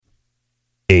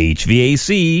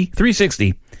HVAC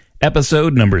 360,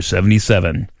 episode number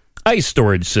 77, Ice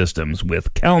Storage Systems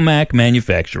with Calmac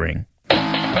Manufacturing.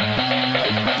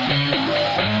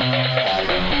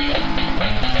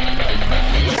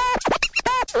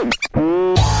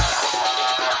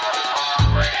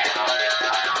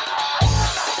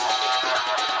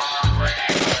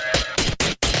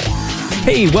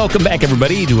 Hey, welcome back,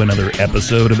 everybody, to another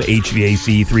episode of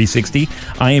HVAC 360.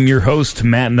 I am your host,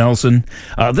 Matt Nelson.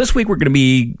 This week, we're going to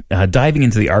be diving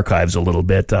into the archives a little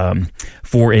bit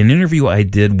for an interview I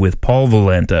did with Paul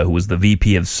Valenta, who was the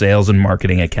VP of Sales and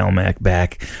Marketing at Calmac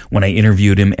back when I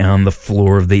interviewed him on the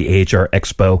floor of the AHR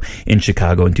Expo in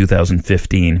Chicago in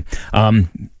 2015.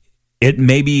 It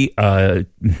may be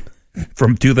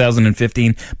from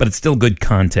 2015, but it's still good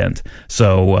content.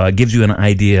 So gives you an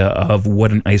idea of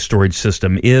what an ice storage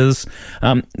system is.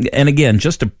 And again,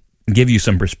 just to give you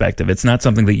some perspective, it's not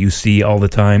something that you see all the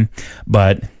time,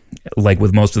 but like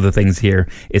with most of the things here,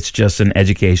 it's just an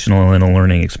educational and a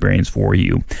learning experience for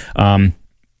you.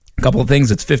 A couple of things,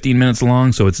 it's 15 minutes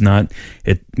long, so it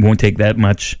won't take that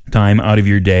much time out of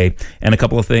your day. And a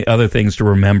couple of other things to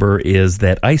remember is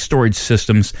that ice storage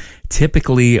systems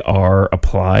typically are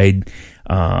applied,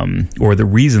 or the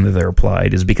reason that they're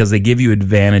applied is because they give you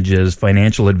advantages,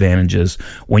 financial advantages,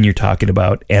 when you're talking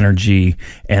about energy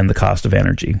and the cost of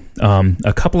energy.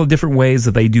 A couple of different ways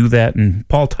that they do that, and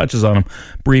Paul touches on them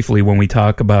briefly when we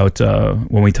talk to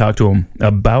him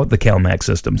about the Calmac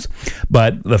systems.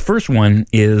 But the first one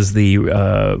is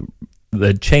the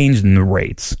change in the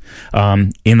rates.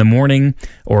 In the morning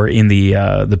or in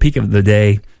the peak of the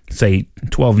day, say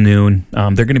 12 noon,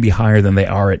 they're going to be higher than they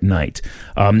are at night.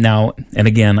 Now, and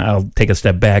again, I'll take a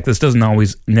step back. This doesn't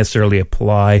always necessarily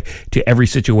apply to every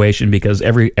situation because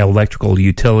every electrical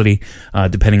utility,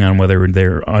 depending on whether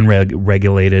they're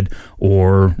unregulated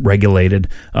or regulated,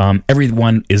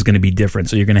 everyone is going to be different.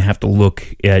 So you're going to have to look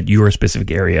at your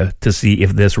specific area to see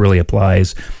if this really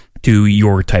applies to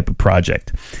your type of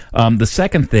project. The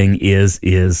second thing is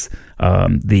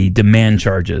the demand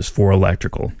charges for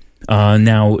electrical.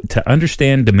 Now, to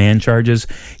understand demand charges,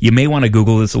 you may want to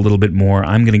Google this a little bit more.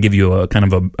 I'm going to give you a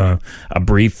kind of a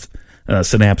brief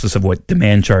synopsis of what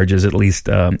demand charges, at least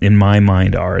in my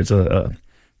mind, are as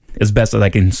best as I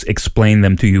can explain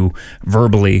them to you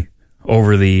verbally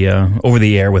over the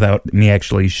air without me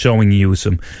actually showing you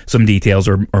some details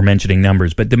or mentioning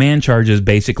numbers. But demand charges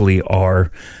basically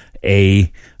are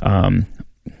a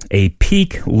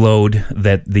peak load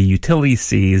that the utility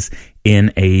sees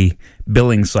in a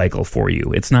billing cycle for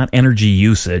you. It's not energy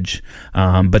usage,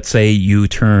 but say you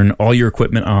turn all your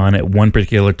equipment on at one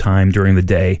particular time during the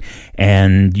day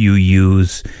and you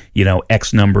use,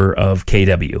 X number of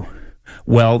kW.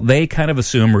 Well, they kind of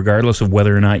assume, regardless of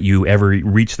whether or not you ever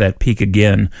reach that peak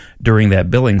again during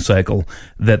that billing cycle,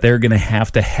 that they're going to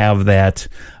have that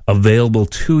available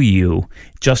to you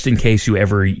just in case you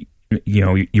ever,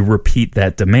 you repeat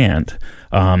that demand.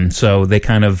 So they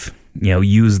kind of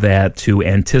use that to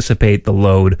anticipate the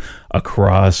load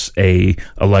across a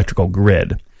electrical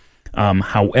grid.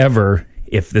 However,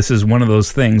 if this is one of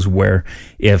those things where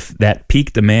if that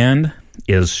peak demand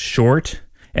is short,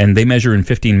 and they measure in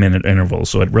 15-minute intervals,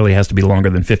 so it really has to be longer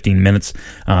than 15 minutes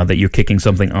that you're kicking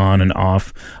something on and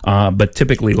off. But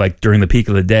typically, like during the peak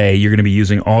of the day, you're going to be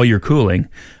using all your cooling,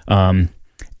 and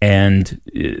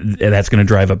that's going to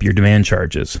drive up your demand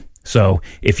charges. So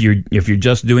if you're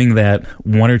just doing that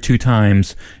one or two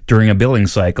times during a billing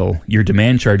cycle, your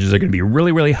demand charges are going to be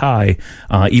really, really high,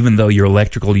 even though your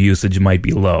electrical usage might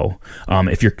be low.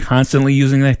 If you're constantly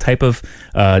using that type of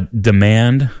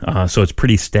demand, so it's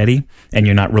pretty steady and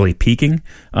you're not really peaking,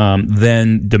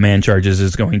 then demand charges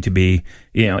is going to be,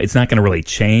 it's not going to really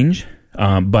change.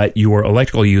 But your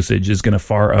electrical usage is going to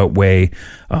far outweigh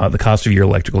the cost of your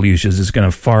electrical usage is going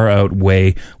to far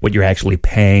outweigh what you're actually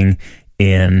paying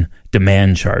in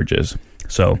demand charges.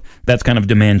 So that's kind of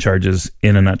demand charges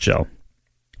in a nutshell.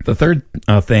 The third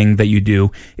thing that you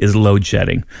do is load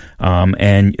shedding.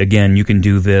 And again, you can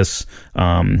do this,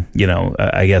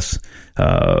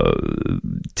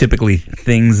 typically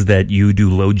things that you do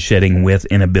load shedding with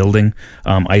in a building.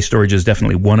 Ice storage is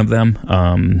definitely one of them.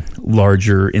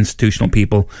 Larger institutional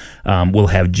people will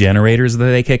have generators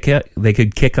that they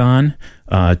could kick on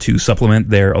to supplement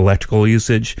their electrical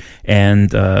usage,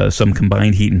 and some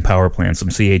combined heat and power plants, some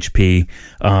CHP.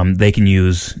 They can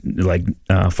use like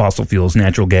fossil fuels,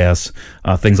 natural gas,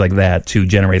 things like that to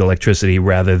generate electricity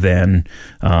rather than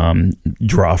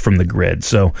draw from the grid.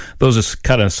 So those are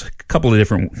kind of a couple of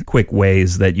different quick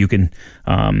ways that you can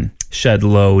shed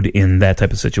load in that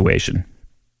type of situation.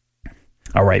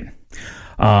 All right.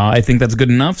 I think that's good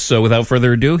enough. So without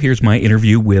further ado, here's my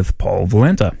interview with Paul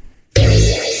Valenta.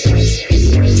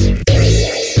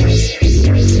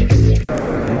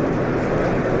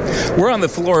 We're on the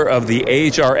floor of the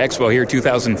AHR Expo here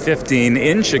 2015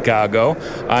 in Chicago.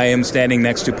 I am standing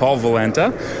next to Paul Valenta,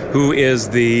 who is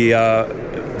the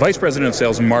Vice President of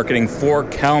Sales and Marketing for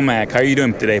CalMac. How are you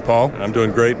doing today, Paul? I'm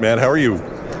doing great, Matt. How are you?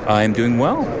 I'm doing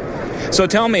well. So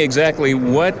tell me exactly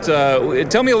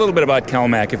tell me a little bit about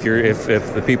CalMac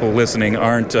if the people listening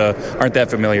aren't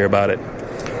that familiar about it.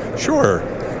 Sure.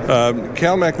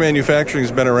 CalMac Manufacturing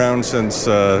has been around since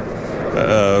the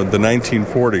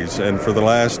 1940s, and for the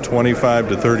last 25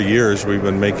 to 30 years we've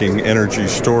been making energy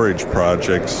storage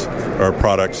products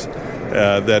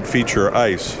that feature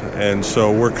ice. And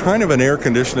so we're kind of an air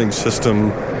conditioning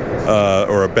system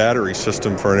or a battery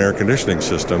system for an air conditioning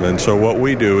system. And so what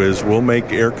we do is we'll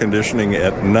make air conditioning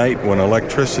at night when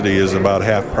electricity is about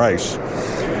half price.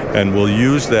 And we'll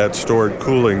use that stored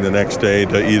cooling the next day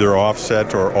to either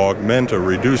offset or augment a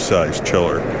reduced size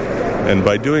chiller. And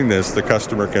by doing this, the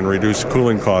customer can reduce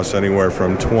cooling costs anywhere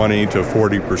from 20 to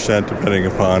 40%, depending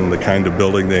upon the kind of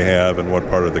building they have and what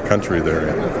part of the country they're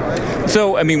in.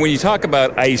 So, I mean, when you talk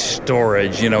about ice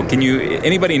storage,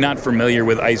 anybody not familiar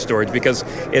with ice storage, because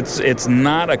it's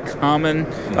not a common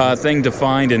thing to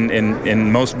find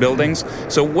in most buildings.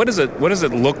 So what does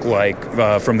it look like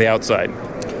from the outside?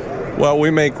 Well,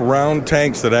 we make round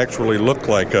tanks that actually look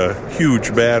like a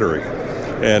huge battery.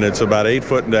 And it's about 8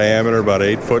 foot in diameter, about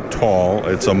 8 foot tall.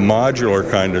 It's a modular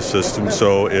kind of system,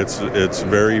 so it's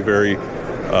very, very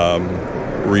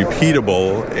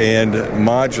repeatable and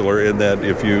modular in that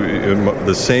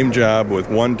the same job with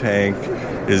one tank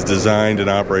is designed and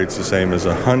operates the same as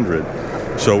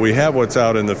 100. So we have what's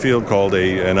out in the field called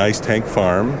an ice tank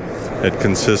farm. It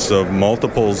consists of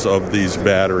multiples of these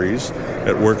batteries.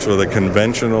 It works with a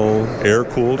conventional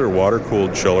air-cooled or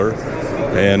water-cooled chiller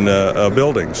and a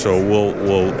building. So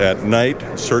we'll at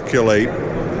night circulate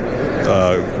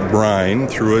brine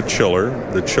through a chiller.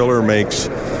 The chiller makes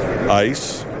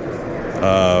ice,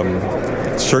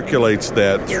 circulates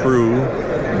that through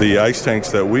the ice tanks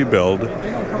that we build,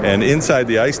 and inside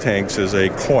the ice tanks is a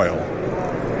coil.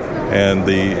 And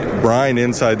the brine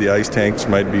inside the ice tanks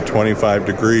might be 25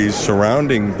 degrees.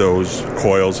 Surrounding those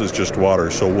coils is just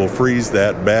water. So we'll freeze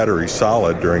that battery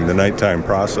solid during the nighttime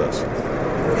process.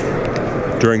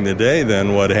 During the day,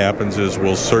 then, what happens is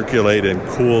we'll circulate and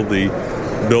cool the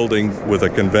building with a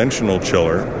conventional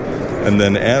chiller. And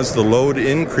then as the load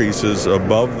increases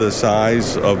above the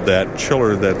size of that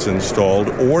chiller that's installed,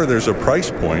 or there's a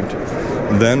price point,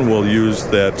 then we'll use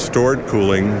that stored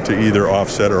cooling to either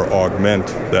offset or augment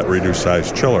that reduced size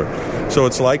chiller. So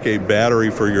it's like a battery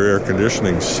for your air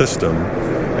conditioning system,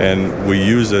 and we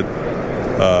use it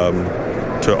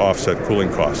to offset cooling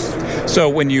costs. So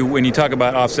when you talk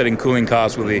about offsetting cooling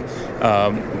costs with the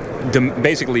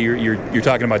basically you're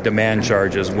talking about demand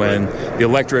charges when the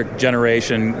electric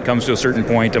generation comes to a certain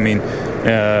point. I mean,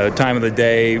 time of the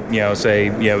day, say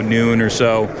noon or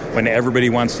so, when everybody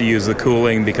wants to use the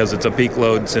cooling because it's a peak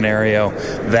load scenario.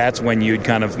 That's when you'd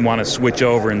kind of want to switch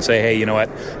over and say, hey, you know what,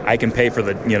 I can pay for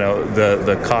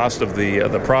the cost of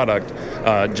the product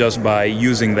just by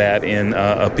using that in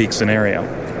a peak scenario.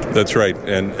 That's right,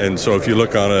 and so if you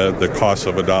look on the cost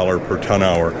of $1 per ton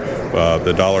hour,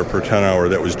 the $1 per ton hour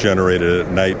that was generated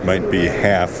at night might be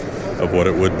half of what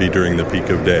it would be during the peak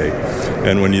of day.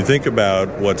 And when you think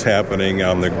about what's happening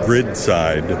on the grid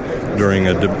side during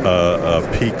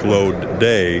a peak load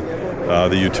day,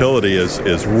 the utility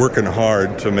is working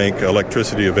hard to make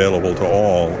electricity available to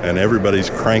all, and everybody's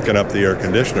cranking up the air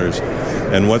conditioners.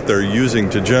 And what they're using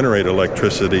to generate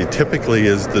electricity typically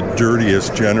is the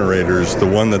dirtiest generators, the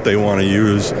one that they want to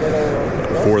use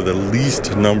for the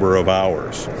least number of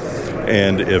hours.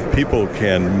 And if people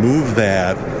can move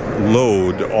that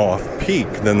load off peak,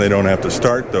 then they don't have to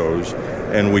start those,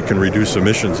 and we can reduce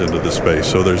emissions into the space.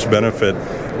 So there's benefit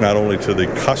not only to the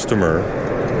customer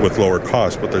with lower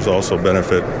costs, but there's also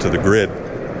benefit to the grid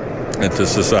and to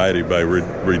society by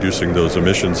reducing those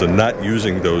emissions and not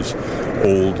using those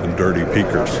old and dirty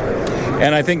peakers.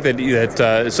 And I think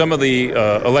that some of the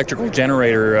electrical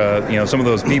generator, some of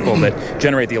those people that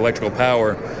generate the electrical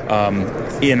power,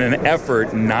 in an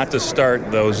effort not to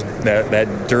start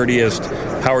that dirtiest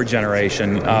power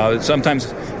generation.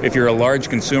 Sometimes, if you're a large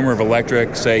consumer of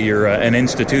electric, say you're an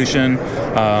institution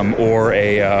or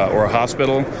a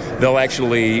hospital, they'll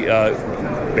actually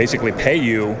basically pay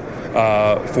you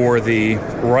for the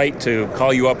right to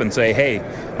call you up and say, hey,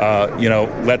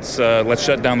 let's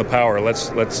shut down the power.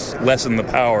 Let's lessen the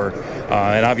power.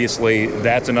 And obviously,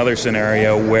 that's another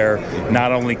scenario where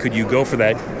not only could you go for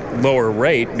that lower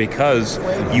rate because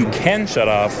you can shut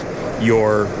off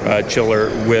your chiller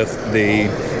with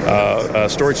the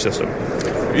storage system.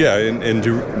 Yeah, in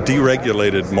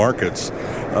deregulated markets,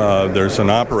 there's an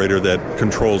operator that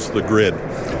controls the grid.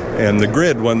 And the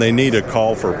grid, when they need a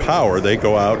call for power, they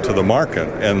go out to the market.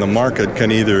 And the market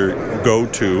can either go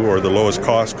to, or the lowest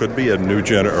cost could be a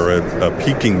a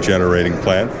peaking generating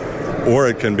plant, or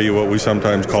it can be what we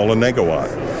sometimes call a negawatt.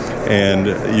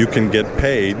 And you can get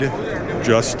paid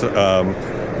just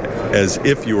as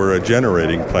if you were a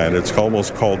generating plant. It's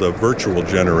almost called a virtual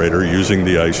generator using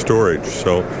the ice storage.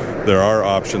 So there are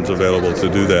options available to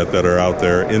do that are out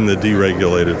there in the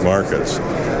deregulated markets.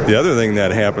 The other thing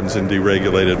that happens in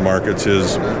deregulated markets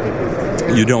is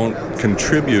you don't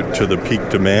contribute to the peak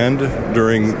demand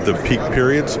during the peak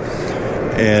periods,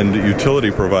 and utility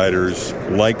providers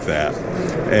like that.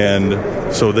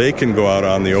 And so they can go out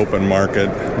on the open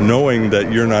market knowing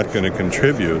that you're not going to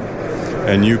contribute,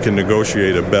 and you can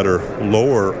negotiate a better,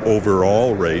 lower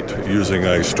overall rate using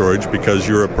ice storage because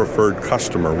you're a preferred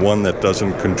customer, one that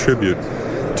doesn't contribute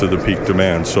to the peak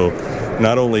demand. So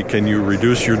not only can you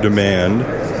reduce your demand,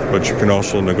 but you can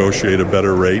also negotiate a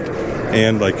better rate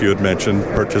and, like you had mentioned,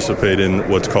 participate in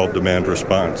what's called demand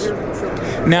response.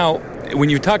 Now, when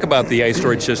you talk about the ice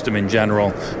storage system in general,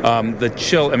 the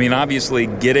chill, obviously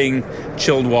getting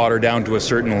chilled water down to a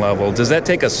certain level, does that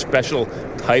take a special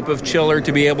type of chiller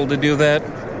to be able to do that?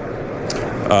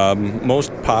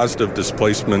 Most positive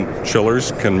displacement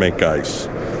chillers can make ice.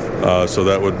 So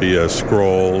that would be a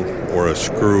scroll or a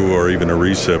screw or even a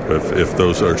recip if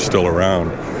those are still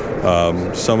around.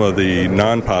 Some of the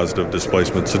non-positive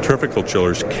displacement centrifugal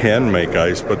chillers can make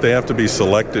ice, but they have to be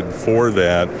selected for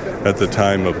that at the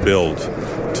time of build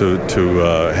to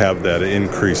have that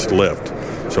increased lift.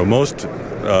 So most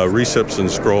recips and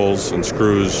scrolls and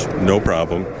screws, no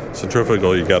problem.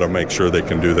 Centrifugal, you got to make sure they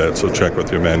can do that, so check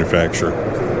with your manufacturer.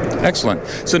 Excellent.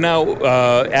 So now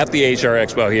at the HR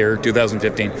Expo here,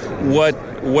 2015,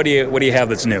 what do you have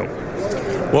that's new?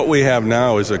 What we have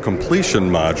now is a completion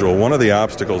module. One of the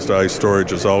obstacles to ice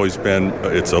storage has always been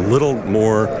it's a little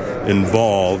more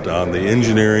involved on the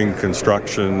engineering,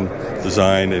 construction,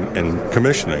 design, and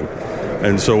commissioning.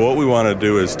 And so what we want to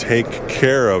do is take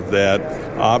care of that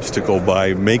obstacle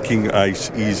by making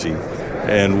ice easy.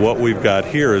 And what we've got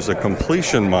here is a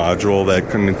completion module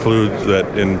that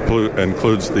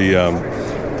includes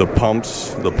the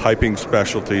pumps, the piping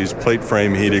specialties, plate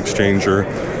frame heat exchanger,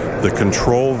 the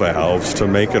control valves to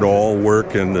make it all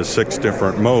work in the 6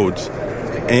 different modes,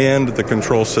 and the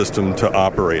control system to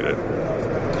operate it.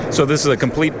 So this is a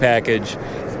complete package.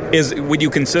 Would you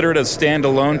consider it a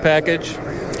standalone package?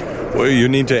 Well, you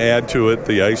need to add to it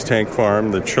the ice tank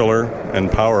farm, the chiller,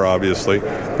 and power, obviously.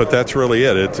 But that's really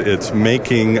it. It's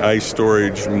making ice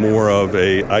storage more of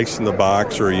a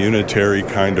ice-in-the-box or a unitary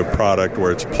kind of product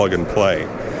where it's plug and play.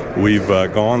 We've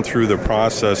gone through the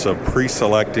process of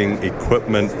pre-selecting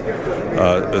equipment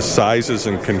sizes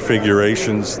and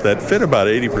configurations that fit about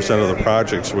 80% of the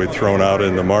projects we've thrown out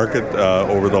in the market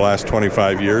over the last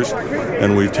 25 years.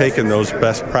 And we've taken those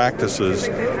best practices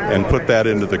and put that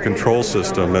into the control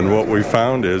system. And what we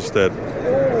found is that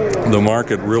the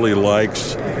market really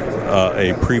likes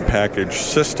a prepackaged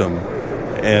system.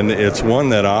 And it's one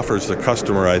that offers the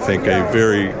customer, I think, a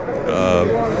very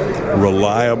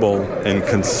reliable and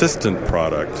consistent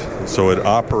product, so it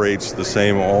operates the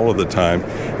same all of the time.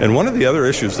 And one of the other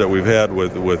issues that we've had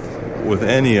with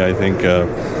any, I think,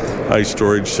 ice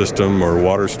storage system or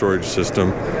water storage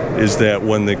system is that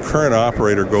when the current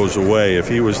operator goes away, if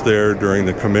he was there during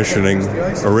the commissioning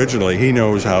originally, he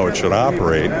knows how it should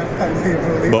operate.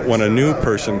 But when a new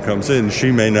person comes in,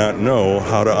 she may not know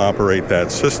how to operate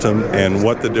that system and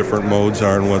what the different modes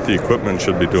are and what the equipment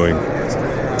should be doing.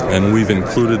 And we've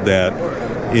included that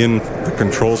in the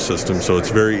control system, so it's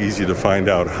very easy to find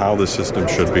out how the system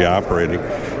should be operating.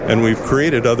 And we've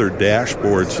created other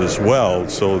dashboards as well,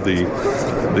 so the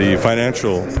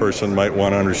financial person might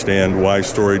want to understand why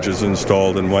storage is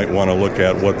installed and might want to look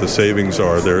at what the savings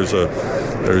are. There's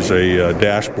a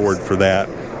dashboard for that.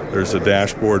 There's a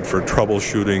dashboard for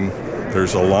troubleshooting.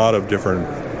 There's a lot of different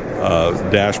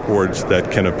dashboards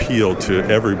that can appeal to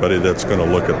everybody that's going to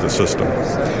look at the system.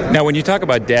 Now, when you talk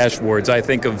about dashboards, I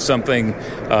think of something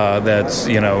that's,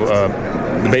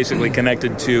 basically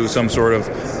connected to some sort of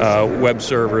web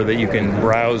server that you can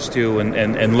browse to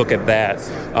and look at that.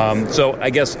 So I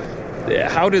guess,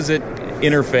 how does it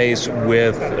interface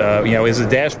with, is a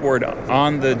dashboard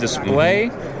on the display?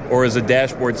 Mm-hmm. Or is a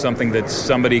dashboard something that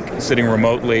somebody sitting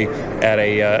remotely at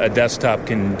a desktop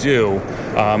can do?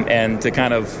 And to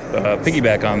kind of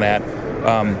piggyback on that,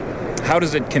 how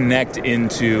does it connect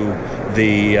into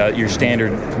your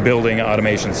standard building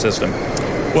automation system?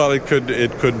 Well, it could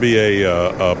be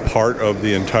a part of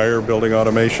the entire building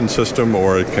automation system,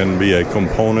 or it can be a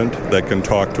component that can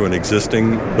talk to an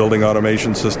existing building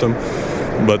automation system.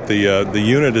 But the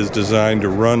unit is designed to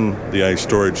run the ice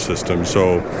storage system.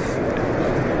 So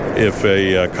if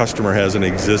a customer has an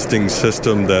existing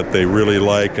system that they really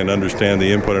like and understand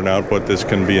the input and output, this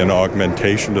can be an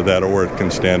augmentation to that, or it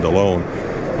can stand alone.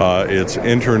 It's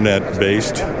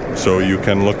internet-based, so you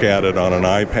can look at it on an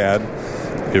iPad.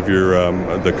 Give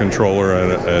the controller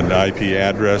an IP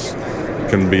address. It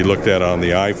can be looked at on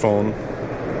the iPhone.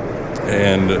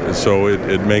 And so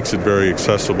it makes it very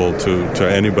accessible to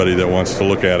anybody that wants to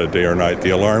look at it day or night.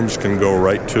 The alarms can go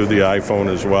right to the iPhone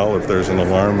as well if there's an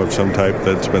alarm of some type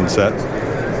that's been set.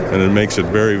 And it makes it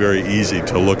very, very easy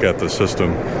to look at the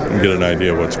system and get an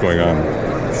idea of what's going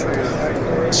on.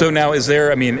 So now, is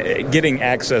there? I mean, getting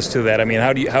access to that. I mean,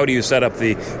 how do you set up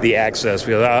the access?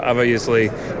 Because obviously,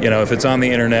 if it's on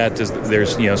the internet,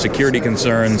 there's security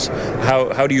concerns.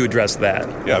 How do you address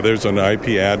that? Yeah, there's an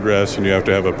IP address, and you have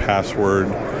to have a password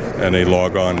and a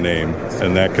logon name,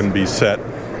 and that can be set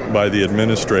by the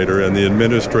administrator, and the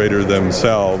administrator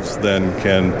themselves then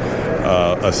can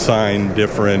assign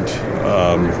different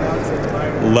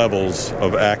levels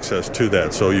of access to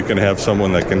that. So you can have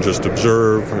someone that can just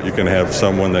observe, you can have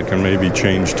someone that can maybe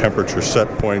change temperature set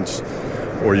points,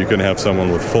 or you can have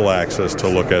someone with full access to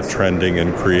look at trending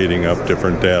and creating up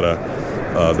different data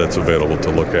that's available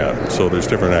to look at. So there's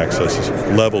different access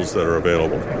levels that are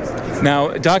available. Now,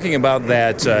 talking about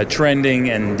that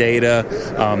trending and data,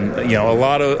 a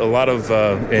lot of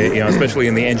especially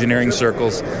in the engineering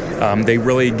circles, they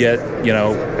really get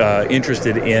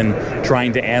interested in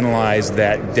trying to analyze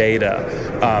that data.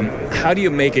 How do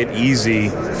you make it easy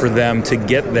for them to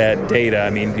get that data? I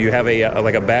mean, do you have a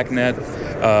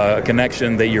BACnet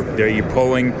connection that you're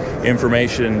pulling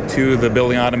information to the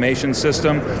building automation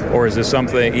system, or is this something?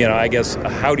 I guess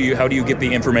how do you get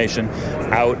the information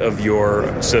out of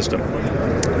your system?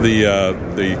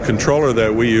 The controller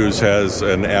that we use has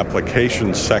an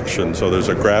application section, so there's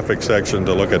a graphic section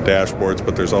to look at dashboards,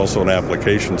 but there's also an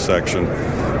application section,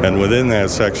 and within that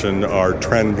section, our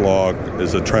trend log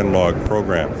is a trend log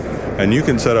program. And you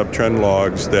can set up trend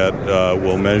logs that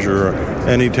will measure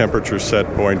any temperature set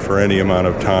point for any amount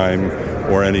of time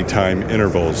or any time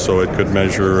intervals. So it could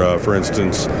measure, for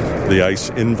instance, the ice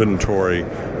inventory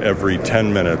every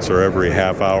 10 minutes or every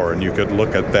half hour. And you could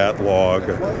look at that log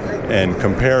and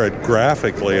compare it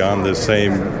graphically on the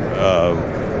same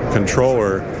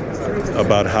controller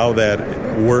about how that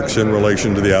works in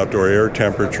relation to the outdoor air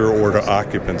temperature or to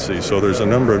occupancy. So there's a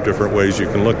number of different ways you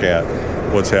can look at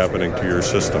what's happening to your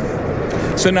system.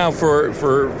 So now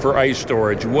for ice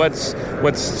storage, what's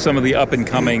some of the up and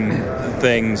coming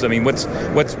things? I mean,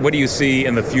 what do you see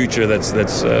in the future that's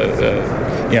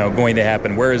going to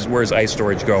happen? Where's ice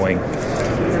storage going?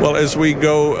 Well, as we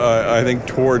go, I think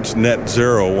towards net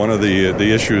zero, one of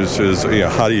the issues is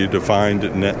how do you define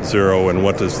net zero and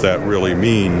what does that really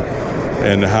mean?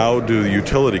 And how do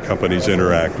utility companies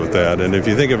interact with that? And if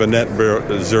you think of a net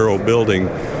zero building,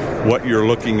 what you're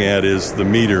looking at is the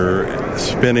meter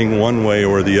spinning one way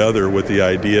or the other with the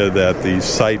idea that the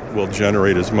site will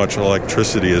generate as much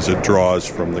electricity as it draws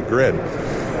from the grid.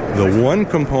 The one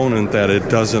component that it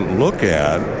doesn't look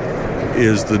at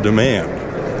is the demand.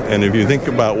 And if you think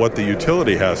about what the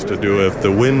utility has to do, if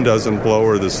the wind doesn't blow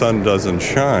or the sun doesn't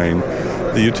shine,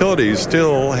 the utility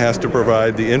still has to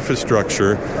provide the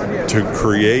infrastructure to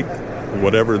create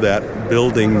whatever that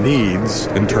building needs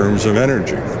in terms of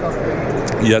energy.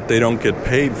 Yet they don't get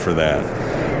paid for that.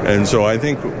 And so I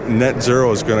think net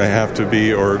zero is going to have to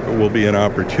be, or will be, an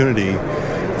opportunity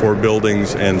for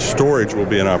buildings, and storage will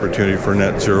be an opportunity for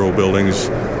net zero buildings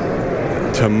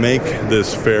to make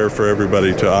this fair for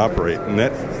everybody to operate.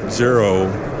 Net zero,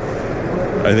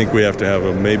 I think we have to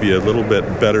have maybe a little bit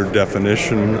better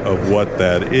definition of what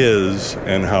that is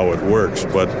and how it works.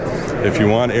 But if you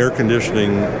want air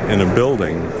conditioning in a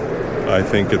building, I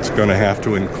think it's going to have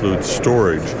to include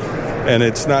storage. And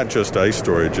it's not just ice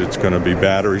storage. It's going to be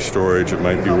battery storage. It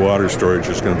might be water storage.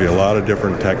 There's going to be a lot of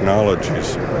different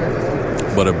technologies.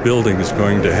 But a building is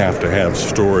going to have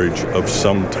storage of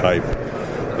some type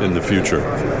in the future.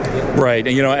 Right.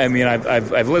 And, I mean,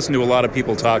 I've listened to a lot of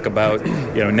people talk about,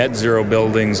 net zero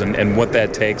buildings and what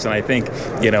that takes. And I think,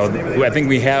 I think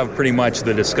we have pretty much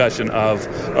the discussion of,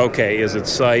 okay, is it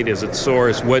site, is it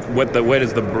source, what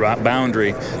is the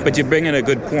boundary? But you bring in a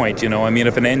good point, I mean,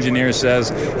 if an engineer says,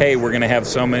 hey, we're going to have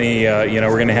so many, we're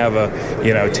going to have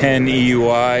 10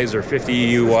 EUIs or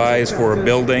 50 EUIs for a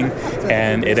building,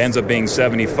 and it ends up being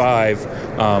 75,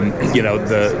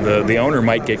 the owner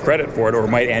might get credit for it or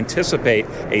might anticipate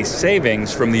a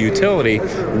savings from the utility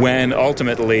when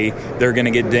ultimately they're going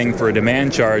to get dinged for a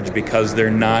demand charge because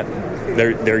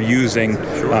they're using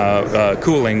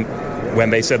cooling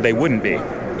when they said they wouldn't be.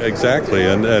 Exactly,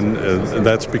 and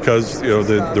that's because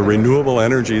the renewable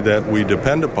energy that we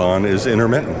depend upon is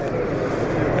intermittent,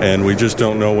 and we just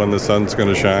don't know when the sun's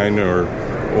going to shine or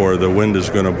the wind is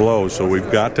going to blow. So we've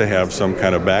got to have some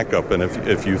kind of backup. And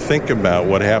if you think about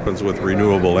what happens with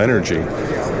renewable energy,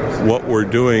 what we're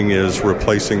doing is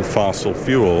replacing fossil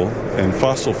fuel, and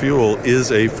fossil fuel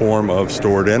is a form of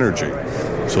stored energy.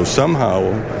 So somehow,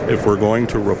 if we're going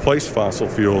to replace fossil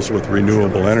fuels with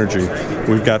renewable energy,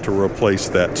 we've got to replace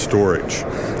that storage.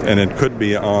 And it could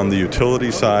be on the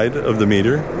utility side of the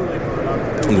meter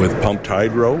with pumped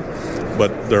hydro,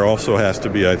 but there also has to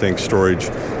be, I think, storage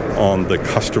on the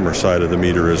customer side of the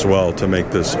meter as well to make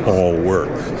this all work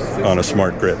on a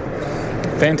smart grid.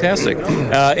 Fantastic.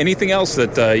 Anything else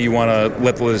that you want to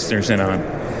let the listeners in on?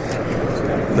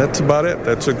 That's about it.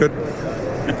 That's a good...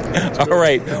 All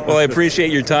right. Well, I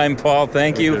appreciate your time, Paul.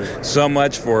 Thank you so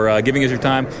much for giving us your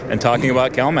time and talking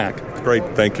about CalMac. Great.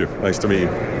 Thank you. Nice to meet you.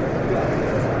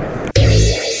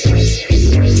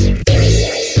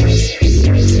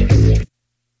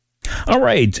 All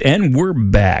right. And we're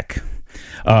back.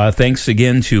 Thanks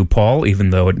again to Paul,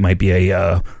 even though it might be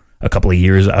a couple of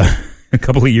years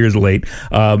late.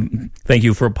 Thank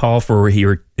you for Paul for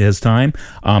his time.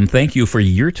 Thank you for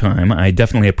your time. I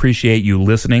definitely appreciate you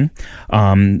listening.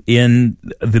 In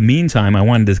the meantime, I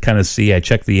wanted to kind of I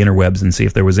checked the interwebs and see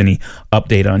if there was any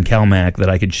update on CalMac that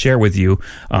I could share with you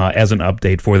as an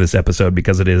update for this episode,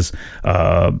 because it is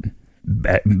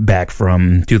back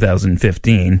from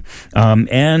 2015,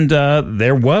 and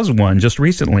there was one just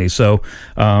recently, so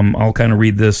I'll kind of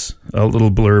read this a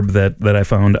little blurb that I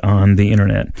found on the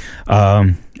internet.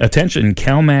 Attention,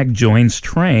 CalMac joins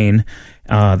Trane.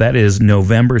 That is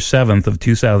November 7th of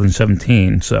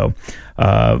 2017, so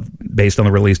based on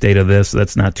the release date of this,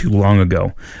 that's not too long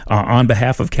ago. On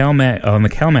behalf of CalMac, on the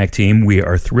CalMac team, we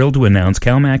are thrilled to announce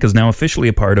CalMac is now officially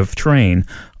a part of Trane,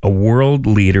 a world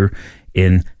leader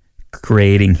in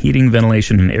creating heating,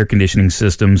 ventilation, and air conditioning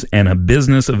systems, and a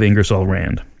business of Ingersoll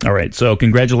Rand. All right, so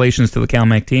congratulations to the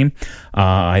CalMac team.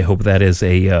 I hope that is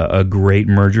a great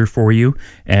merger for you,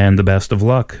 and the best of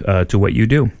luck to what you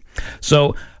do.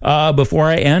 So before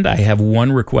I end, I have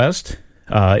one request.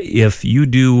 If you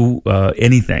do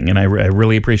anything, and I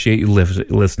really appreciate you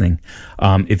listening,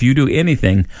 if you do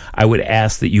anything, I would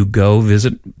ask that you go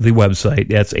visit the website.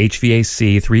 That's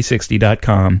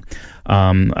HVAC360.com.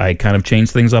 I kind of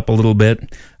changed things up a little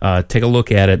bit. Take a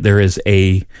look at it. There is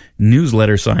a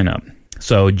newsletter sign up.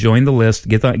 So join the list,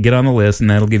 get on the list, and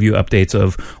that'll give you updates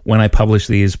of when I publish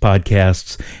these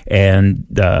podcasts and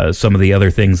some of the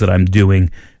other things that I'm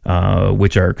doing,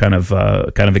 which are kind of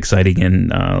exciting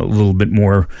and a little bit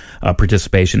more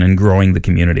participation in growing the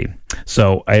community.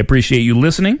 So I appreciate you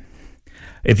listening.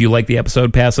 If you like the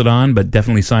episode, pass it on, but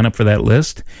definitely sign up for that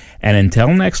list. And until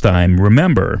next time,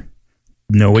 remember,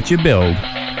 know what you build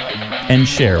and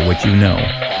share what you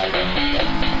know.